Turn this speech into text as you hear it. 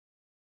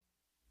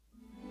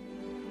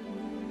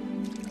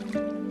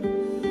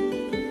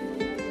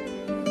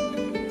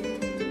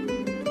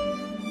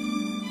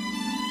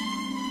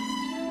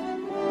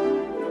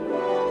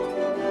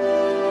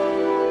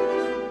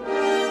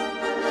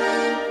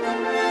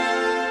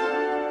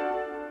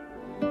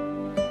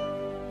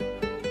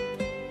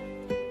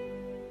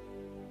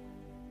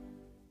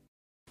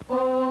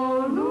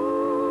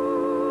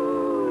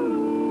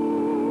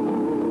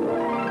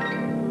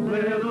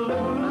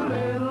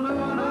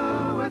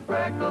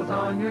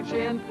smiles on your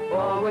chin,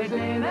 always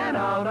in and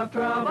out of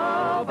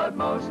trouble, but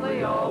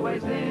mostly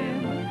always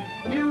in.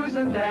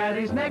 Using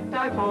daddy's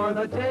necktie for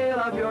the tail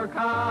of your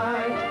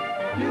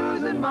kite,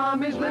 using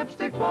mommy's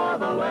lipstick for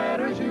the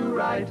letters you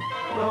write.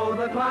 Though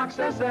the clock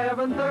says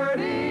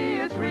 7:30,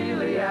 it's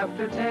really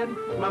after 10.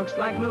 Looks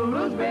like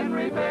Lulu's been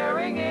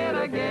repairing it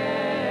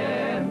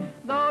again.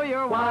 Though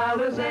you're wild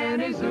as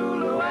any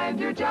Zulu and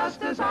you're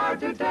just as hard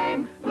to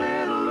tame,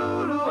 little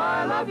Lulu,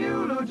 I love you,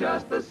 Lulu,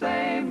 just the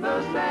same,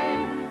 the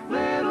same.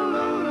 Little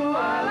Lulu,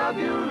 I love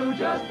you, Lulu,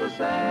 just the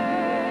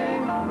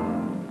same.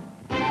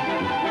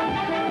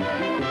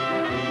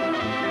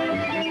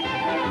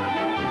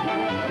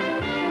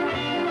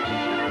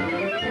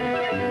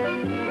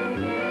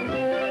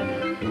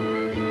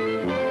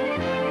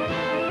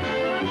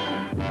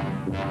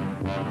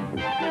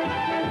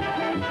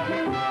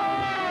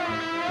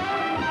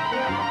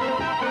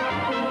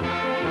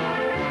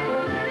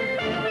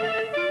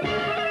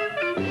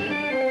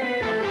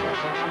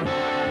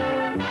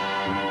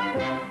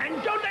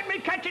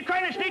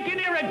 Trying to sneak in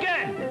here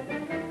again.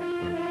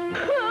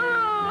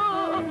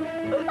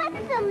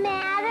 What's the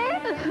matter?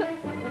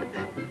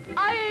 I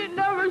ain't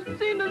never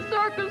seen a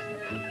circus,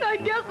 and I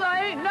guess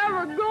I ain't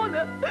never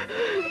gonna.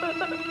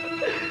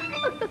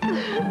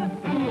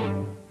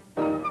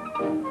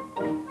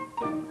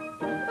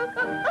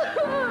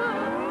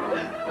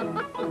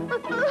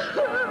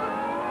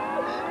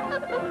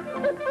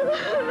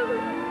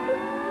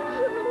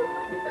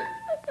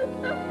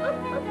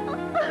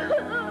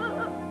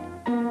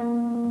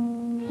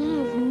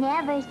 He's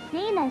never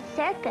seen a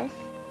circus.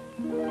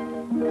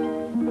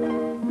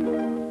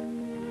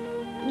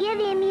 Give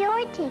him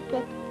your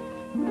ticket.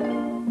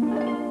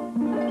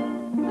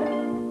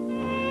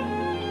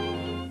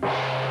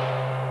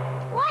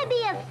 Why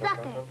be a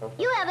sucker?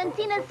 You haven't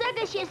seen a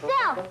circus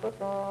yourself.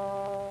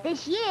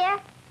 This year.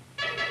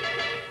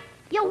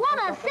 You want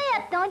to see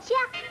it, don't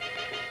you?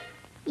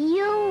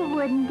 You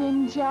wouldn't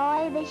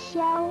enjoy the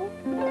show.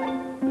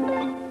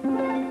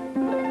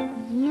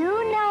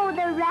 You know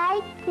the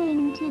right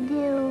thing to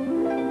do.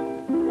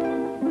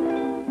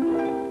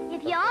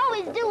 If you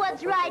always do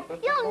what's right,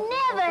 you'll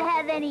never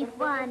have any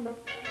fun.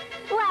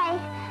 Why,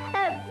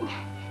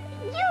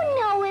 you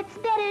know it's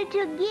better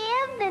to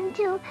give than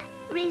to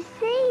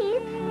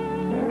receive.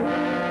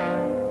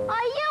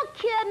 Are you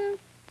kidding?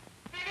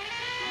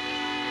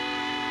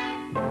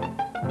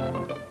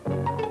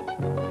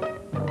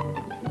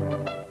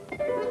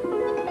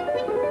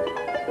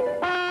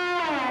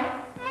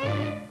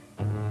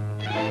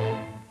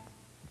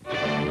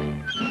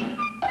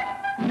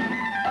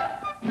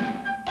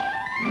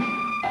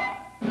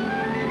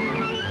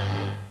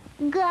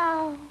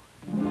 Go.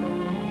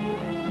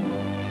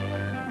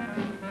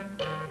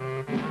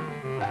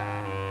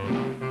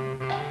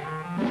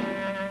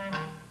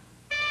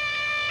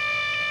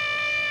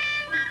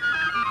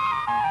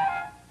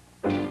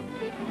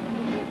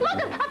 Look,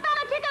 I found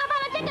a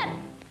ticket,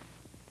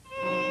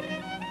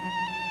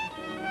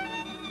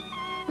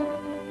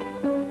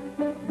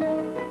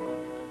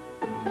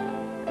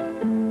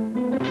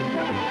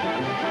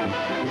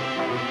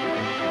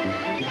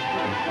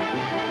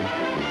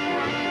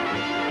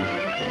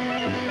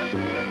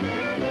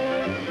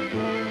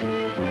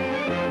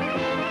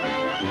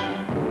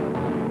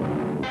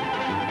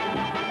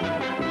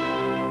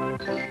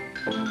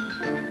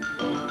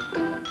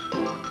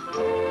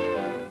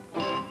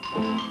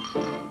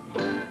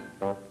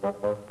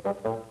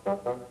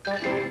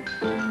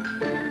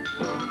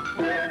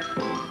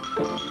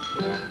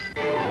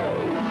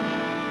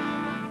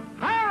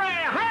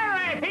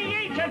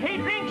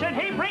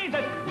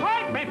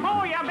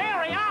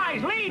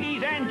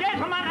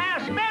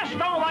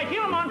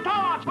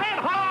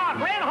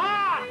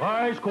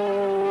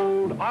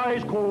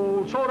 Ice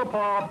cold soda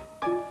pop.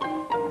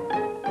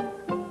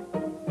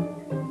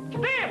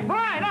 Step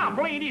right up,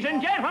 ladies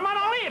and gentlemen,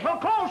 a little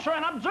closer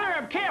and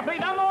observe carefully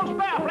the most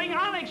baffling,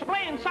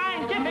 unexplained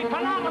scientific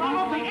phenomenon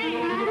of the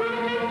age.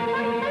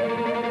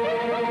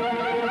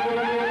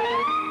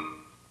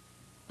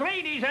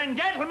 Ladies and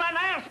gentlemen,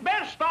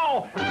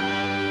 asbesto.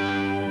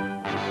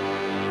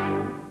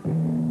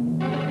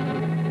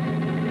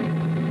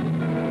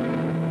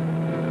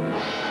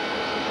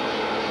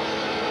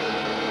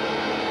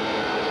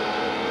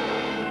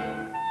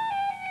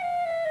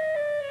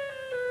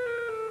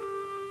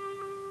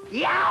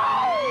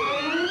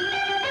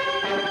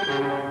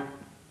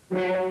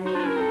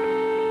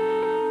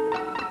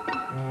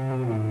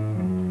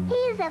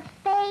 He's a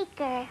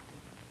faker.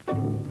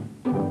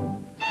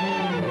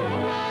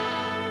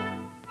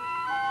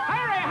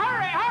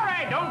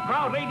 Hurry! Don't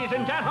crowd, ladies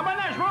and gentlemen.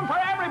 There's room for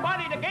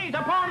everybody to gaze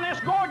upon this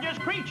gorgeous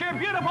creature,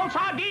 beautiful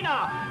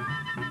Sardina.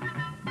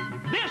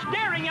 This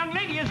daring young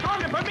lady is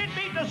going to permit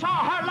me to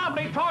saw her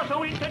lovely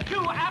torso into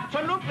two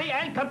absolutely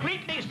and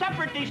completely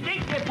separate,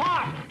 distinctive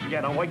parts.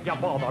 Get away, you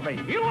bother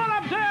me. You will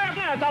observe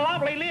as the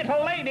lovely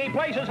little lady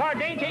places her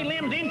dainty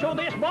limbs into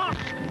this box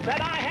that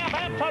I have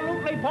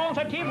absolutely,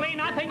 positively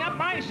nothing up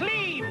my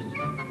sleeves.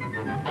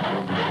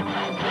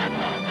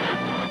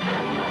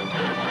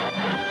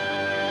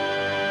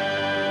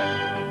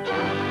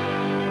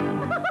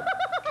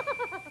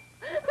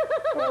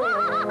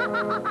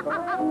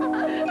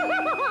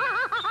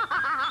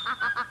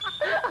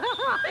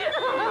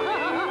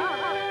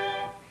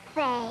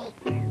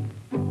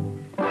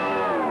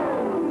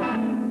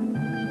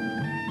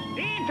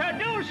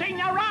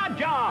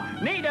 Raja,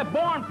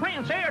 native-born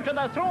prince heir to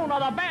the throne of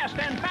the vast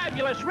and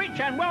fabulous, rich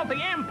and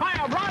wealthy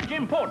empire of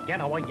Rajimput.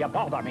 Get away, you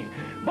bother me.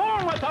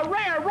 Born with a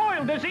rare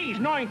royal disease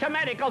known to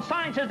medical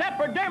science as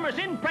epidermis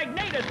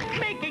impregnatus,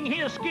 making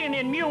his skin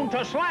immune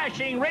to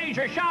slashing,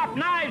 razor-sharp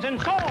knives,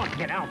 and so on.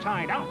 Get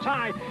outside,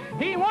 outside.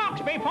 He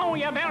walks before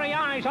your very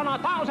eyes on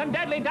 1,000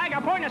 deadly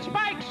dagger-pointed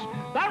spikes.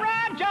 The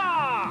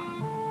Raja!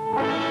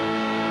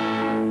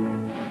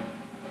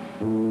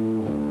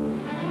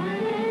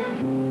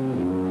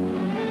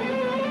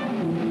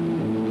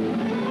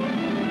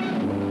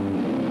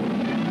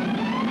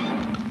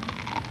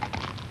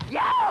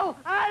 Yo!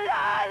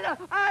 Allah!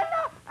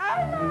 Allah!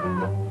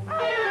 Allah!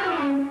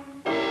 Allah!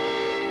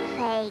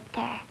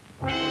 Faker.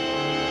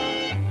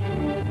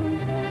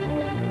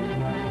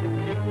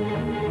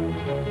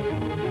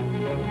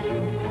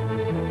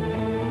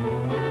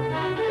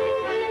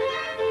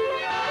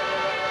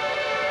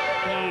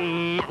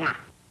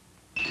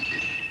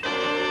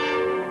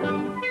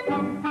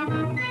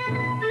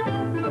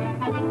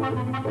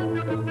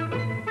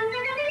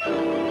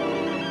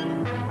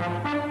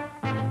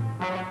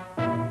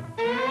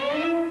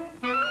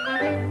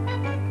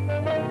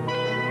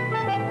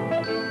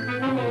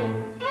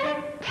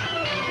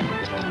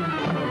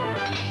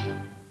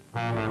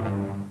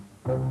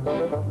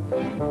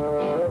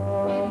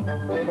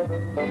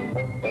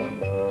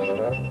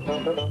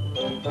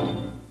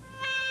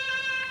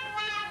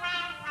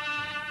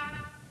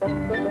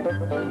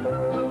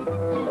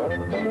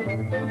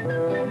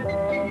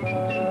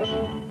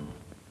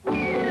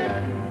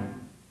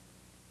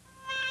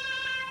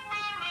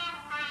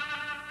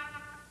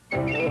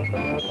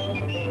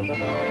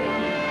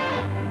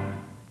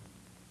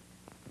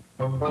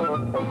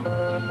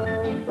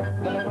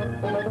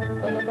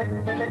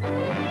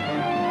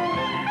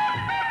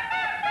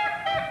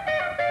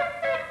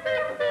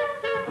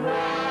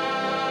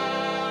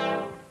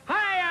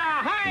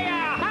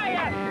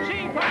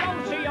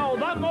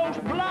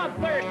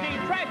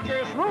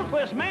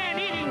 Ruthless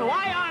man-eating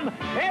lion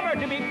ever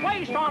to be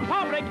placed on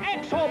public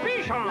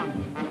exhibition.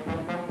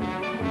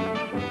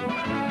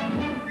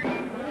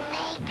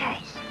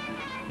 Fakers.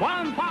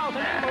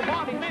 1,000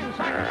 able-bodied men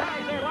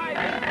sacrificed their lives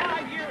in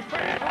 5 years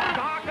straight from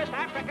darkest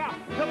Africa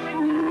to bring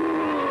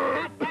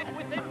back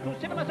with them to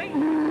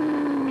civilization.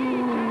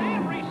 Each and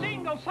every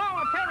single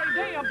solitary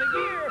day of the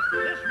year,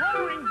 this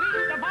roaring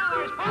beast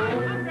devours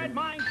 500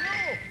 mind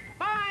you.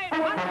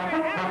 500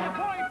 heavily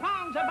 40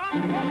 pounds of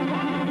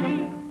uncooked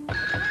meat.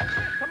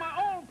 To my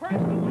own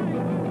personal life.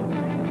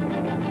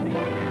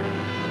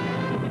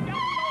 In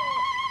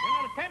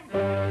an attempt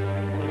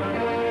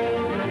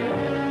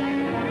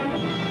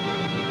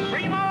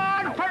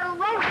Fremont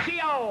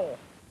Ferruccio!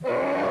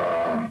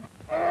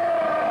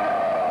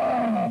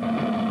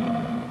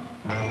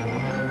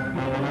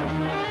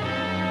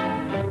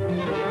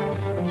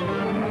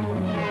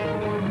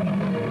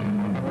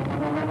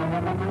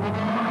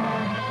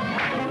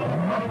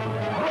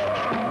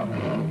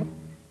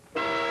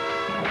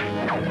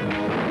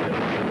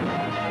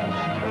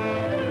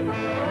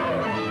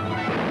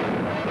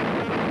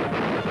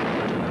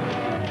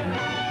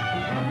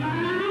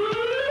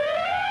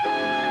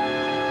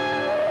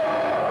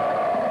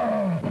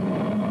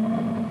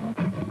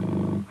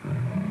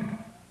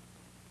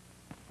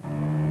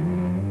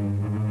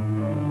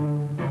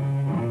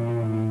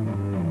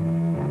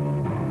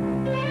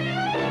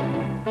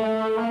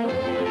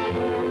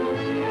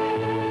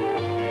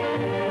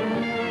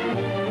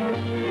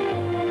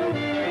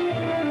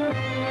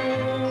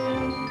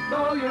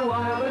 Though you're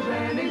wild as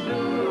any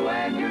Zulu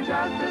and you're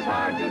just as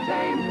hard to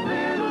tame,